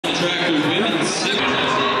track the women's 600.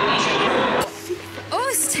 Oh,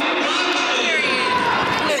 it's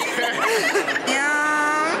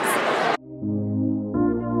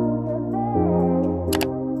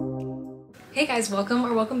Hey guys,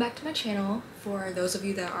 welcome back to my channel. For those of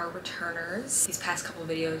you that are returners, these past couple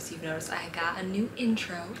videos you've noticed I got a new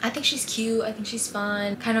intro. I think she's cute, I think she's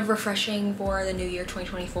fun, kind of refreshing for the new year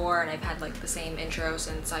 2024, and I've had like the same intro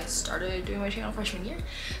since I started doing my channel freshman year.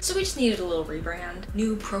 So we just needed a little rebrand.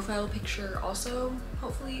 New profile picture also,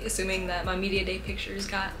 hopefully, assuming that my media day pictures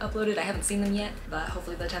got uploaded. I haven't seen them yet, but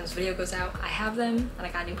hopefully by the time this video goes out, I have them, and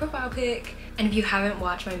I got a new profile pic. And if you haven't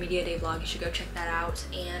watched my media day vlog, you should go check that out,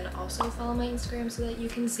 and also follow my Instagram so that you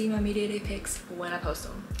can see my media day pics when I post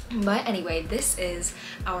them. But anyway, this is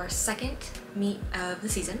our second meet of the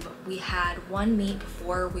season. We had one meet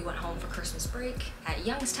before we went home for Christmas break at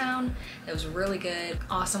Youngstown. It was really good,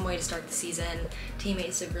 awesome way to start the season.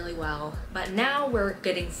 Teammates did really well, but now we're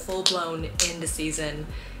getting full-blown into season.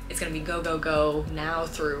 It's gonna be go, go, go now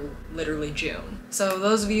through literally June. So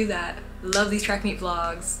those of you that love these track meet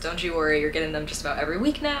vlogs, don't you worry, you're getting them just about every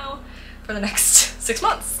week now for the next 6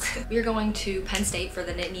 months. We are going to Penn State for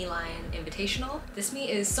the Nittany Lion Invitational. This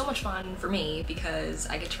meet is so much fun for me because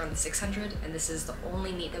I get to run the 600, and this is the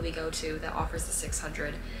only meet that we go to that offers the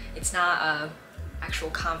 600. It's not a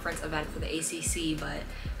actual conference event for the ACC, but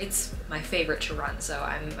it's my favorite to run, so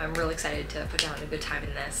I'm really excited to put down a good time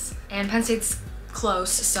in this. And Penn State's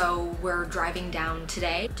close, so we're driving down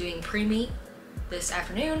today, doing pre-meet this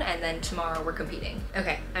afternoon, and then tomorrow we're competing.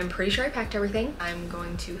 Okay, I'm pretty sure I packed everything. I'm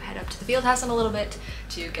going to head up to the field house in a little bit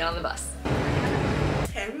to get on the bus.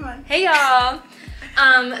 Hey everyone. Hey y'all.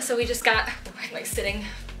 So we just got,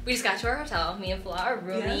 we just got to our hotel. Me and Fla are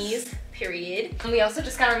roomies, yes. Period. And we also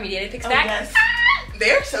just got our media day pics back. Yes.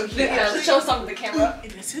 They're so cute. Yeah, show some to the camera.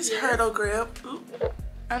 And this is hurdle grip. Ooh.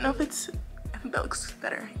 I don't know if it's, I think that looks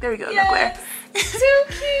better. There we go, yes. No glare. So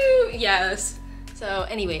cute. Yes. So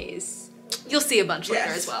anyways, you'll see a bunch later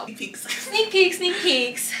as well. Sneak peeks. Sneak peeks, sneak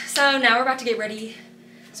peeks. So now we're about to get ready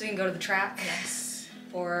so we can go to the track. Yes.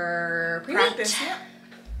 For pre-meet. Practice. Yeah.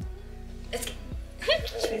 Let's get.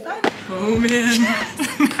 Should be fun. Oh man.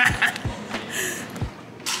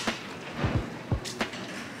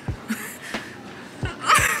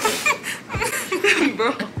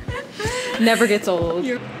 Bro. Never gets old.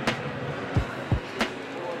 Leave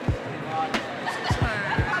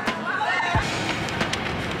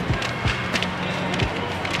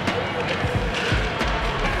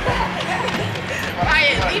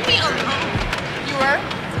me alone. You were?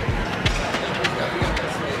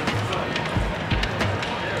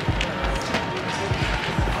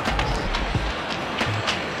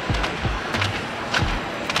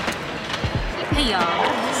 Hey y'all.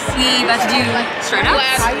 We about to do straight ups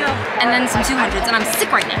and then some 200s, and I'm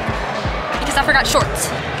sick right now because I forgot shorts.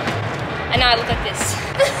 And now I look like this.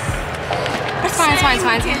 It's fine, it's fine, it's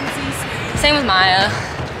fine. Same with Maya.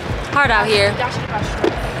 Hard out here.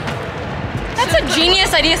 That's a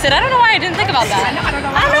genius idea, Sid. I don't know why I didn't think about that. I don't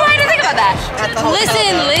know why I didn't think about that.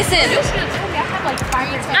 Listen.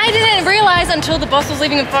 I didn't realize until the bus was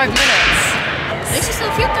leaving in 5 minutes. Makes you so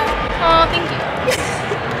cute though. Oh, thank you.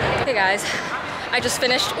 Hey guys, I just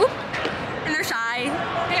finished. Oop, and they're shy.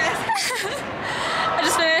 Yes. I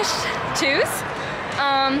just finished 2s.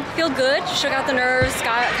 Feel good. Shook out the nerves.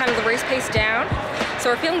 Got kind of the race pace down.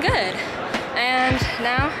 So we're feeling good. And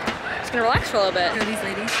now just gonna relax for a little bit. Who are these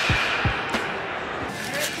ladies?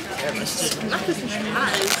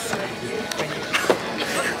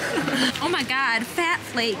 Oh my god, fat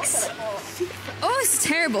flakes. Oh, it's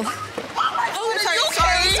terrible. Oh,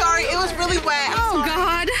 sorry. It was really wet. Oh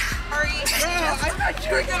god. Sorry. Yeah, I thought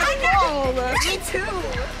you were gonna fall. Me too.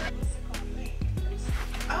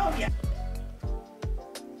 Oh yeah.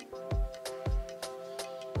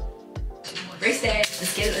 Race day.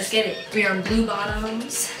 Let's get it, let's get it. We are in blue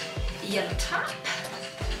bottoms, yellow top.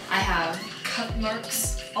 I have cut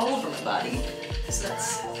marks all over my body, so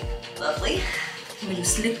that's lovely. I'm gonna do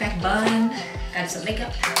slick back bun, got some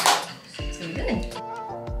makeup. It's gonna be good.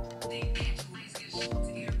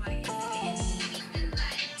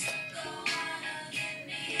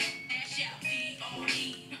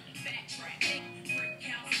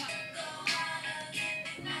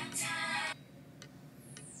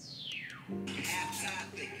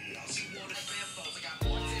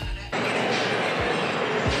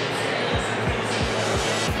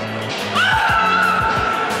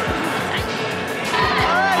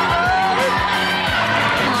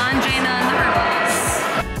 Come on, Jana, the hurdles.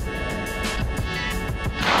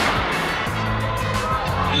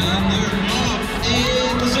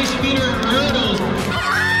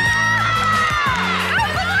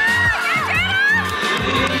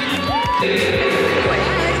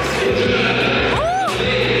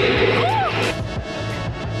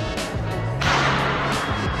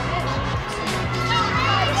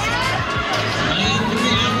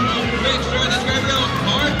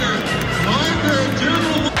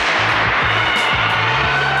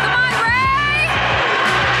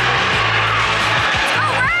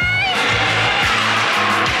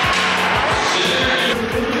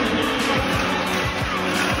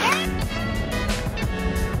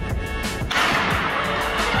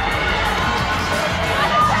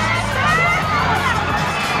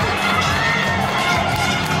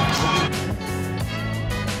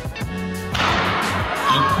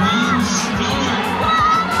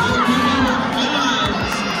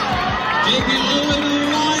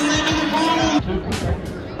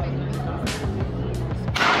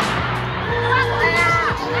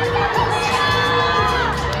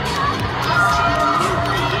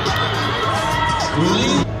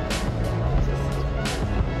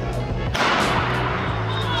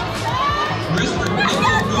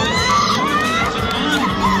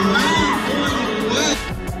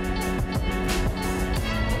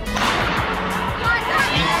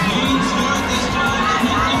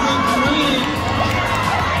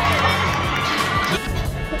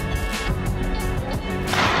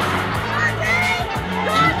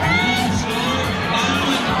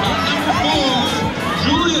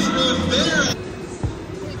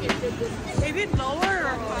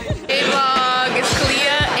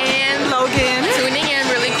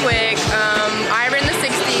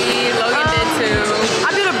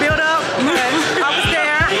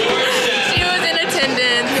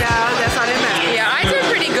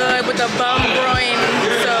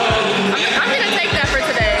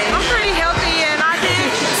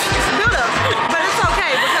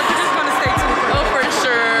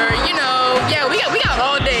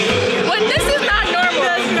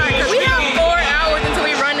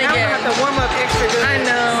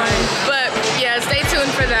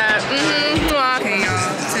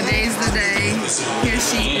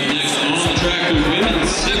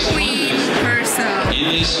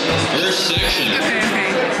 this first section. Okay.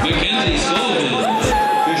 Mackenzie, Sullivan,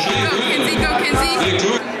 Go, Kenzie.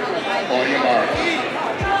 Victoria. On your mark.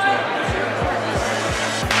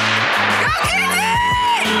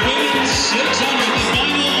 Women's 600, the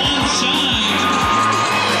final onside.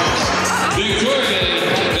 Victoria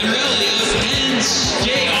Benrelli of Penn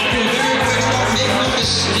State off to a very quick start, making up the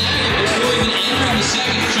stagger before even entering the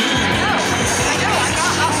second turn.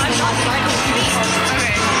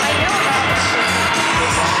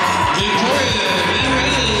 Victoria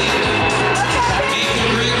Benrelli made the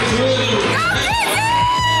break for the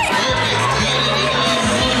perfect cut it in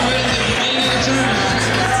one right at the beginning of the turn.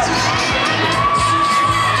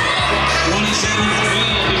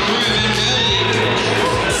 27-12, Victoria Benrelli.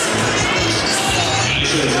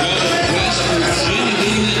 West Virginia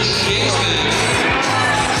leading the chase back.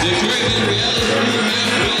 Victoria Benrelli through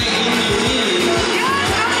halfway in the lead.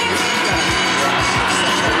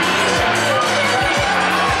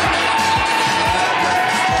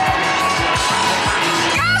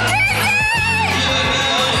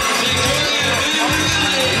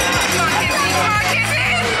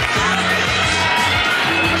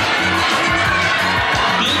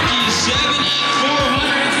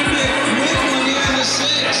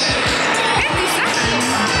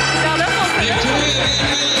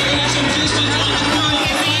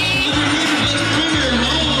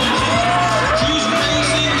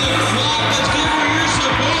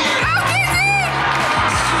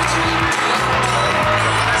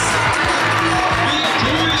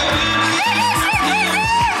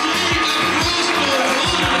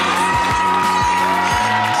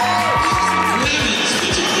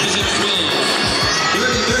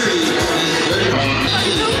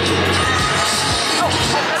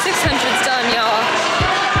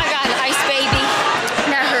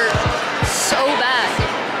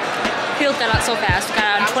 So fast. We got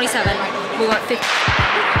out on 27. We went 50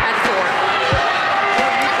 at 4.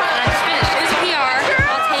 And I just finished. It was a PR.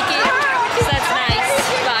 I'll take it. So that's nice.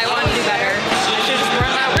 But I wanted to do better. I should have just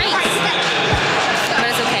run my race.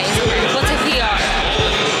 But it's okay. It's okay. We'll take PR.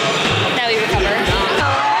 Now we recover. Ew!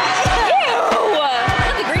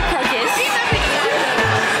 Look at the Greek carcass.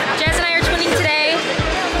 Jazz and I are twinning today.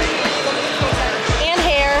 And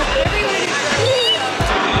hair.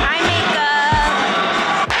 Eye makeup.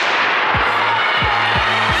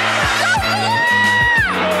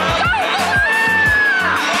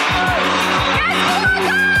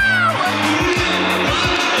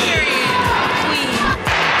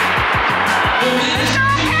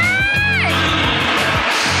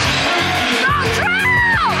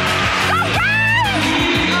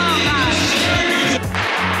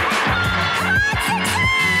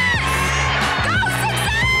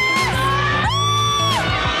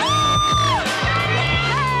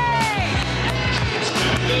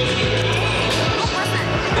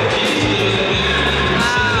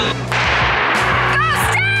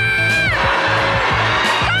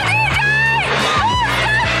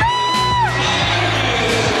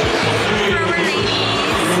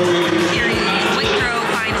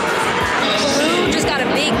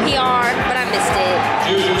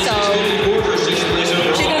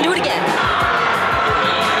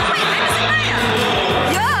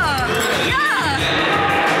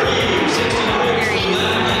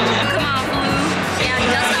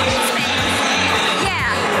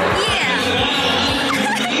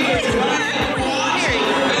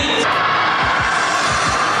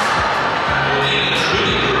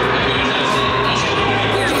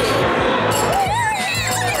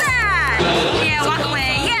 Yeah, walk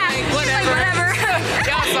away. Yeah, whatever.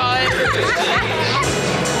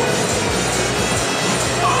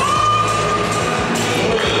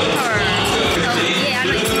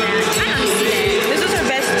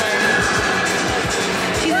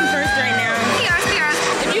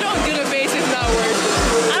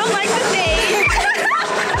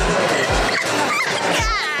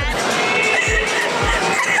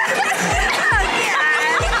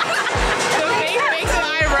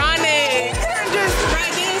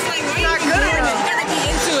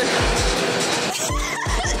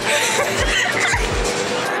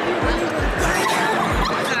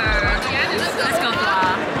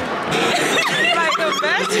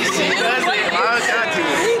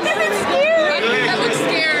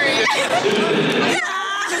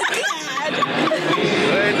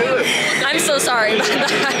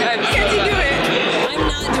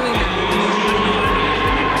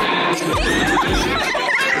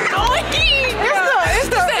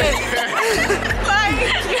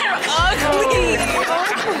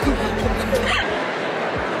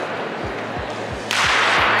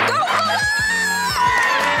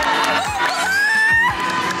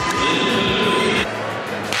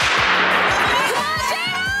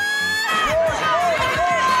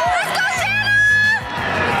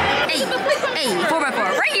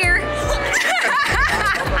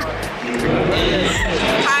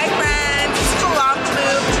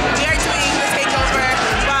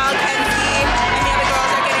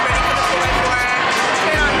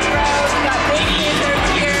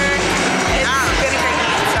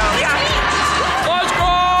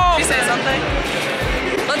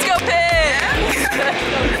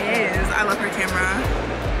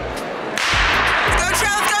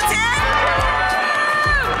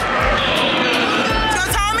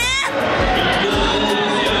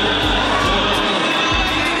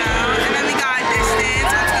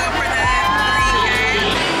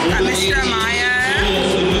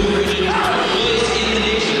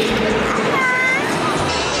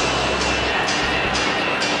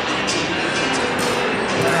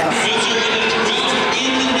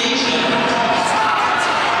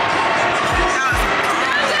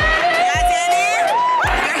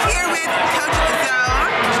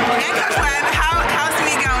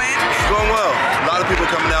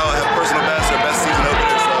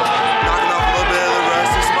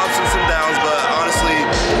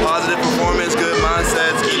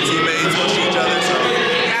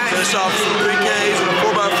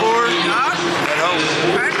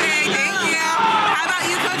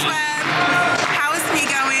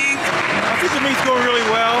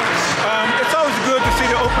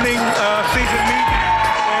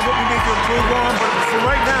 move on. But for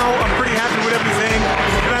right now, I'm pretty happy with everything.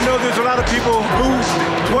 And I know there's a lot of people who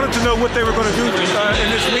wanted to know what they were going to do in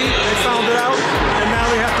this meet. They found it out, and now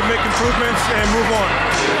they have to make improvements and move on.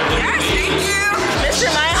 Yes, thank you. Mr.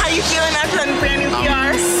 Knight, how you feeling after the brand new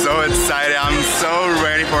PR? I'm so excited. I'm so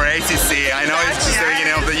ready for ACC. I know it's just the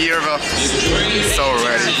beginning of the year, but so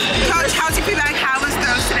ready. Coach, how's your feedback? How was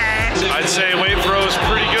throws today? I'd say weight throw is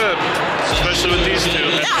pretty good, especially with these two.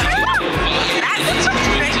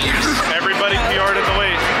 Everybody PR'd at the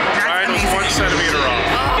weight. Ryan was 1 centimeter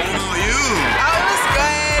off. What about you? Oh, it was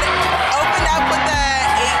good. Opened up with the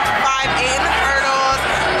 8.58 in the hurdles.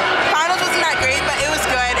 Finals wasn't that great, but it was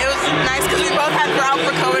good. It was nice because we both had throughout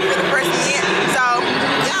for COVID for the first meet. So,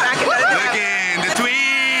 yeah, I can do it. Look in the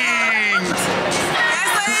twins. Yes,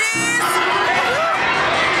 ladies.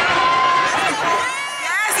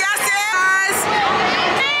 Yes, yes, yes.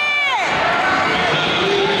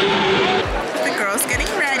 The girls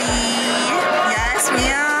getting ready. Yes,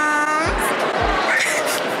 ma'am.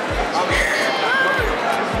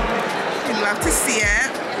 We'd love to see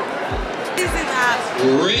it.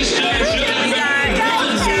 Race time,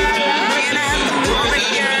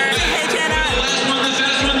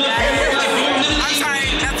 I'm sorry,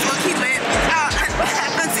 that's low-key lit.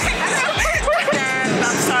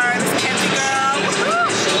 I'm sorry, Miss Mackenzie girl.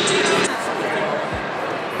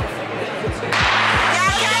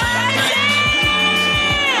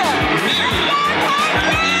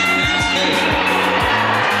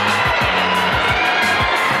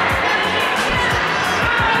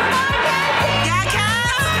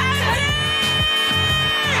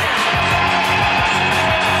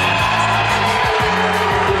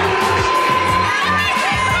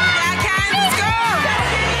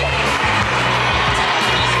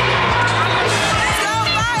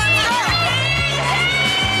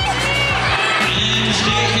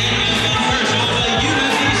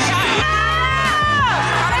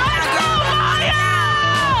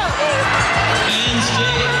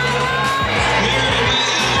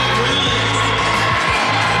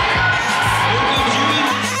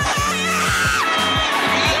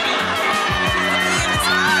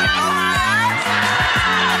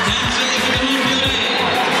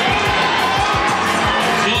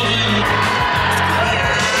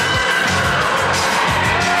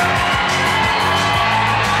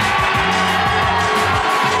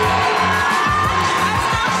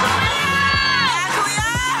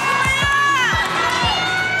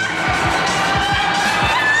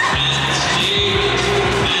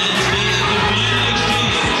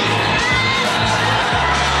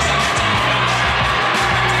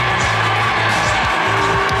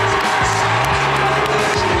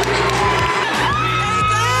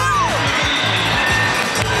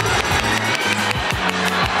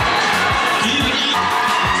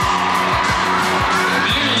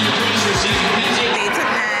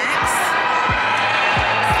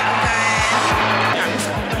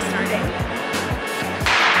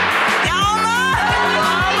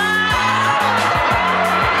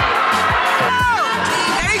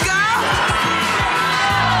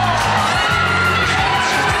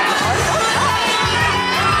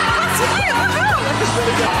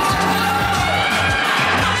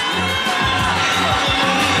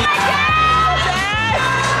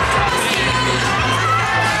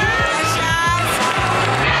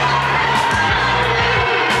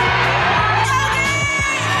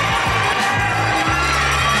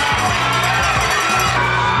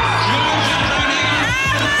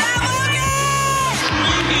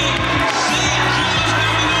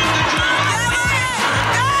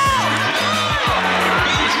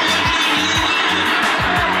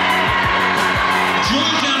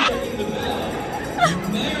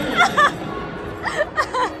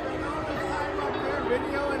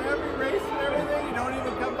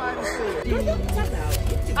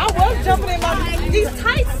 I was jumping in my these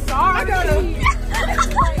tights. Sorry.